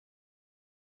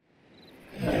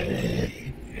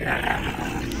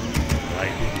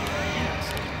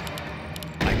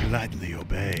gladly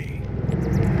obey.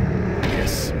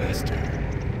 Yes, master.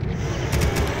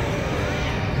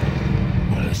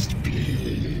 Must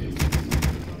be.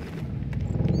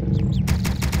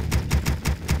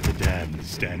 The damned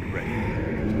stand ready.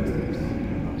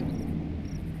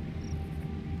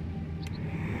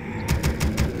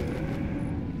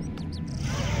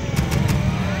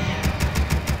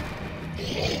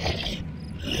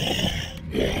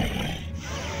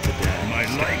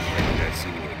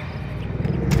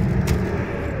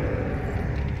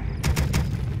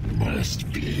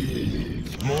 Must be.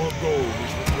 More gold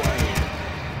is required.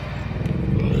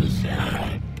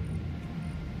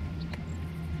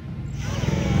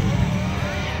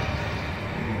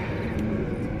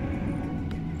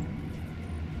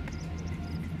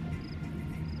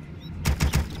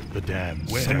 The damned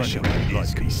where shall my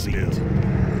blood be spilled?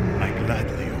 I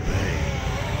gladly obey.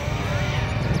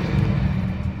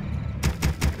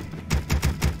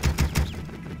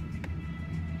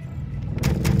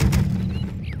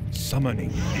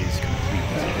 Summoning is complete.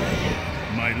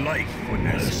 My life for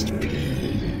Nest.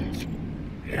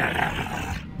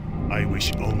 I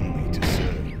wish only to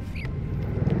serve.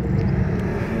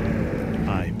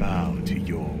 I bow to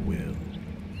your will.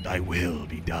 Thy will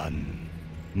be done.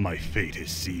 My fate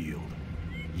is sealed.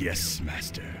 Yes,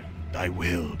 master. Thy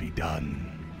will be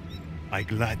done. I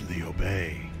gladly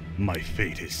obey. My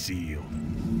fate is sealed.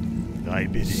 Thy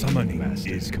bidding, summoning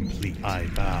master, is complete. I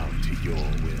bow to your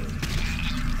will.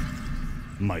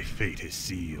 My fate is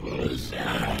sealed.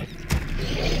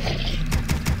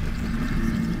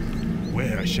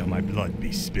 Where shall my blood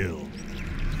be spilled?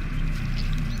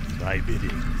 Thy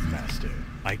bidding, master.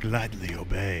 I gladly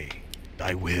obey.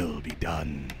 Thy will be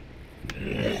done.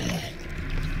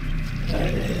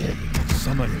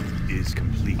 Summoning is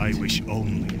complete. I wish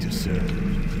only to serve.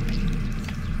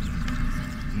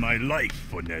 My life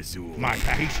for Nezul. My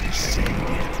patience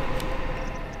saved.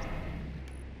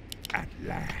 At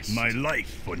last. My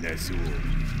life for Nezul.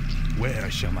 Where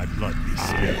shall my blood be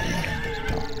spilled? In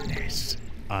the darkness.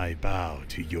 I bow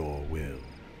to your will.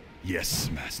 Yes,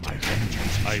 master.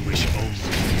 I wish only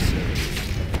to serve.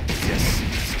 Yes,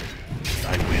 master.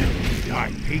 Thy will be done. My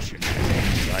patience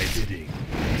has thy bidding.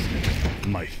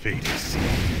 My fate is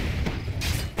sealed.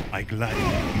 I gladly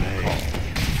obey.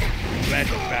 Let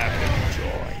Babylon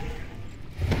joy.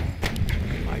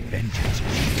 My vengeance is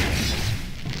yours.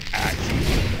 As you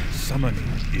will.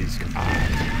 Summoning is complete. I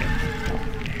am the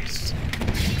darkness.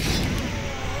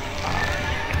 I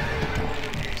am the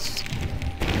darkness.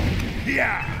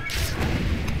 Yeah!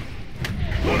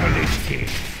 For the Lich King.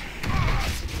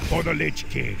 For the Lich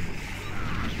King.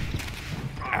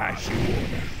 As you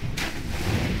order.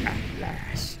 At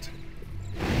last.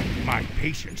 My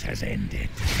patience has ended.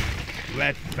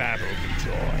 Let battle be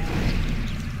joy.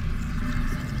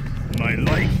 My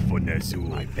life for Nezul.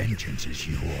 My vengeance is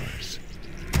yours.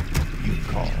 You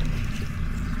called.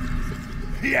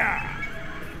 Yeah!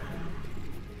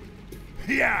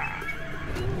 Yeah!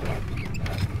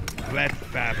 Let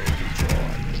battle be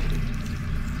joy.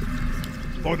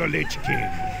 For the Lich King.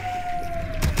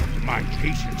 My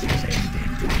patience has ended.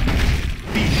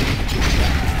 Be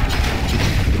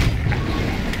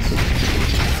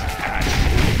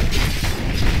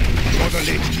for the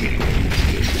Lich King.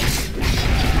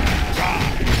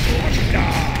 Rise or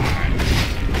die.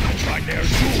 Right there,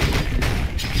 too.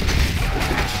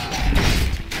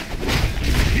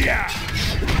 Yeah.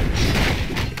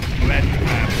 Let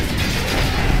battle.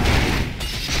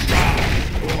 Rise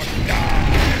or die.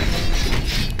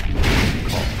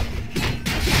 Call.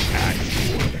 As you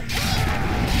order.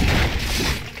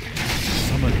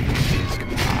 Summoning is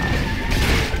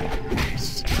darkness.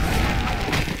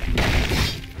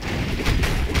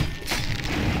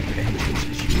 Vengeance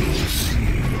is yours.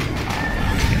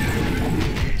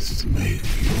 Make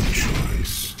your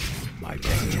choice. My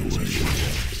vengeance is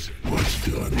yours. What's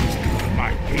done is done.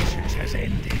 My patience has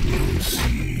ended.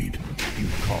 Proceed. You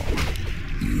called.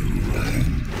 You ran.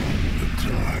 The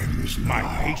time is My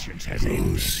now. patience has ended.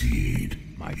 Proceed.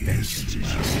 My vengeance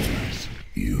is yours.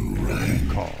 You ran.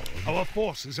 You called. Our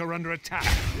forces are under attack.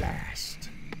 At last.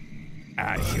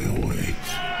 As you I ordered. wait.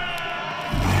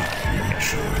 Make your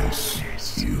choice. Yes.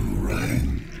 You ran.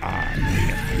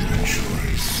 Make your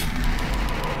choice.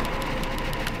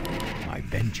 My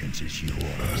vengeance is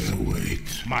yours. I wait.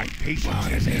 My patience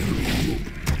has ended.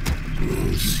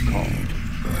 Proceed.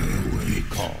 I wait.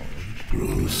 Called.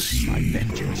 Proceed. My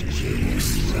vengeance is yours.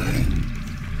 You ran.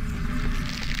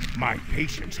 My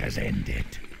patience has ended.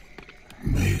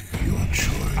 Make your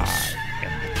choice. I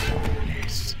am the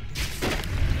darkness.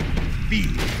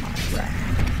 Feel my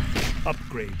wrath.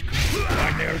 Upgrade.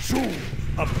 By their soul.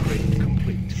 Upgrade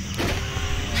complete.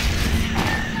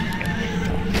 I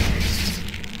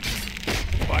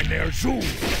their zoo.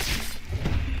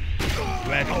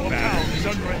 Red Our banner town is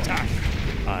under attack.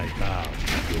 I bow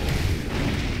to your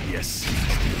will. Yes,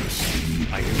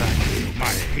 master. I gladly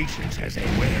My obey. patience has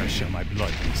ended. Where shall my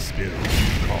blood be spilled?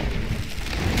 Call.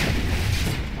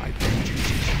 My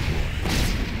vengeance is yours.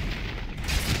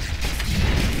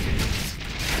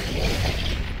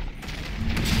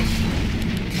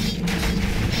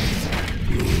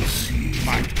 You'll see.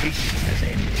 My patience has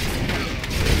ended.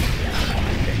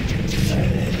 My vengeance is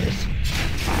yours.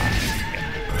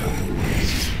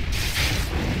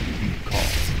 You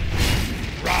call.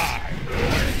 Ride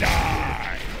or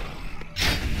die.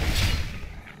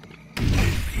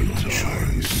 Your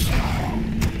choice now.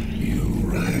 You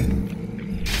ran.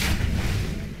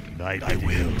 Thy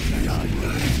will be done.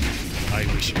 I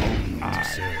wish only to I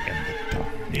serve. am the dark.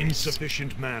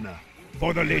 Insufficient mana.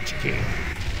 For the Lich King.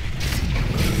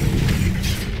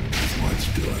 What's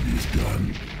done is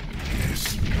done.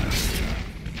 Yes, master.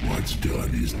 What's done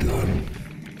is done.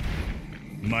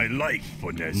 My life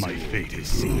for Nezu. My fate is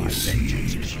sealed. My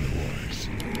vengeance is yours.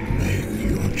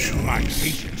 Make your choice. My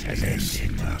patience has Yes,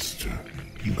 ended. master.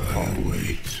 You call. I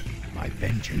wait. My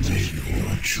vengeance is Make yours.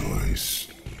 your choice.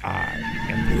 I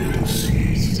am the We'll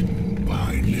see.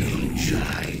 By noon.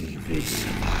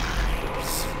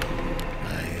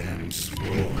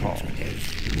 call.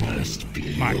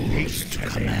 My patience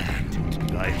has ended.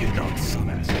 Thy thoughts,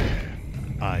 master.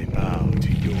 I bow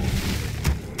to your will.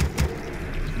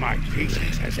 My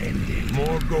patience has ended.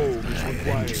 More gold is My required.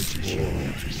 vengeance is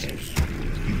yours.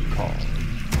 You call.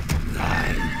 I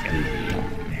am the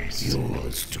darkness.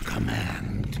 Yours to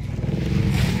command.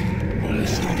 My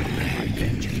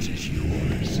vengeance is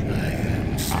yours. I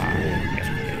am the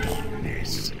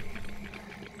darkness.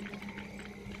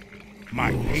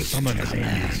 My patience Summon has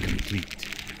command is ended. complete.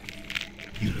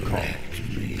 You call.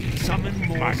 Summon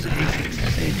more My supply. patience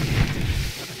has ended.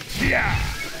 Yeah!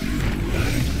 You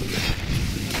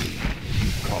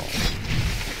call.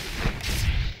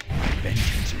 My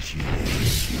vengeance is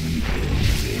yours.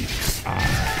 I am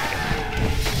the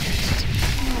darkness.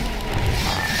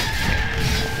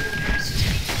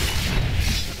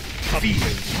 Feel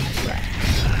my wrath.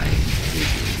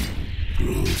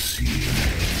 Proceed.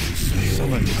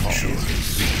 Summon call.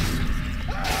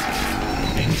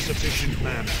 Insufficient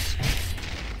mana.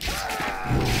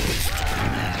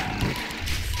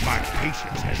 My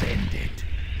patience has ended.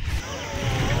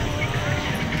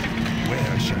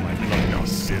 Where shall my blood now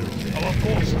spill? Our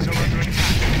forces are under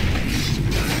attack.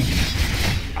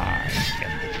 I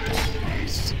am the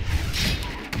darkness.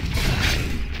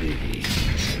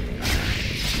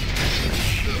 You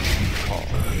call.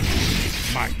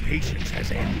 My patience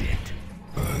has ended.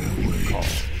 You call.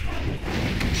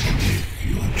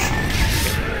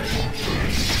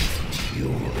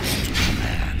 Yours to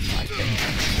command. My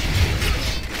vengeance is yours.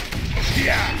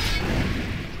 Yeah!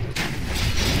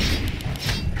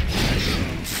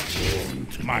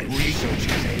 My research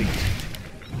has ended.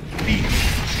 Feel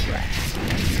my wrath.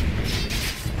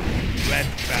 Red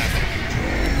banner.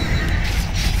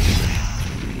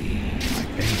 My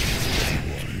vengeance is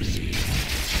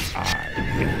yours. I am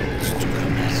yours to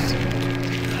command.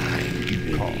 You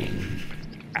call.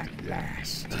 At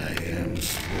last. I am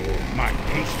sworn. My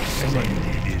patience has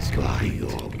ended. Is complete.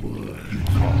 Your word. You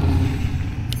call.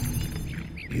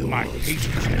 My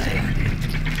patience has ended.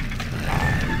 I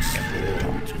am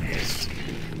darkness.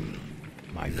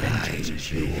 My vengeance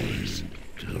is yours.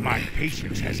 My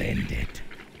patience has ended.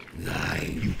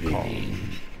 You call.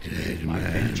 My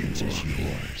vengeance is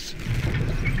yours.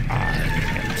 I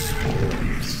am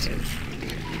sworn.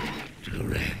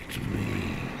 Direct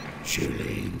me,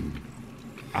 chilling.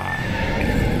 I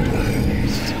am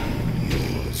darkness.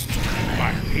 Yours to command.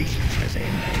 My patience has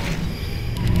ended.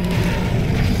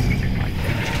 My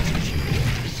vengeance is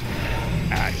yours.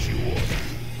 As you order.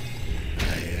 I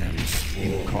am sworn.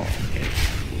 You call.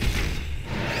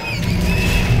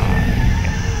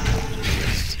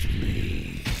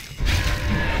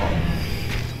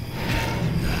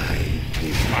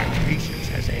 My patience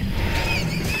has ended.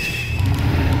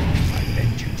 My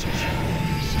vengeance is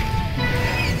yours.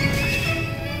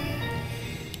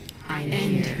 I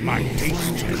end. My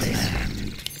patience has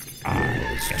ended. I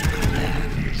am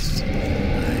commanders.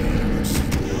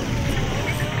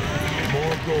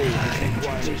 More gold My is vengeance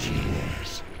required. is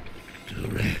yours.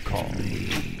 Direct call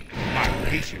me. My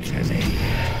patience has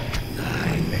ended.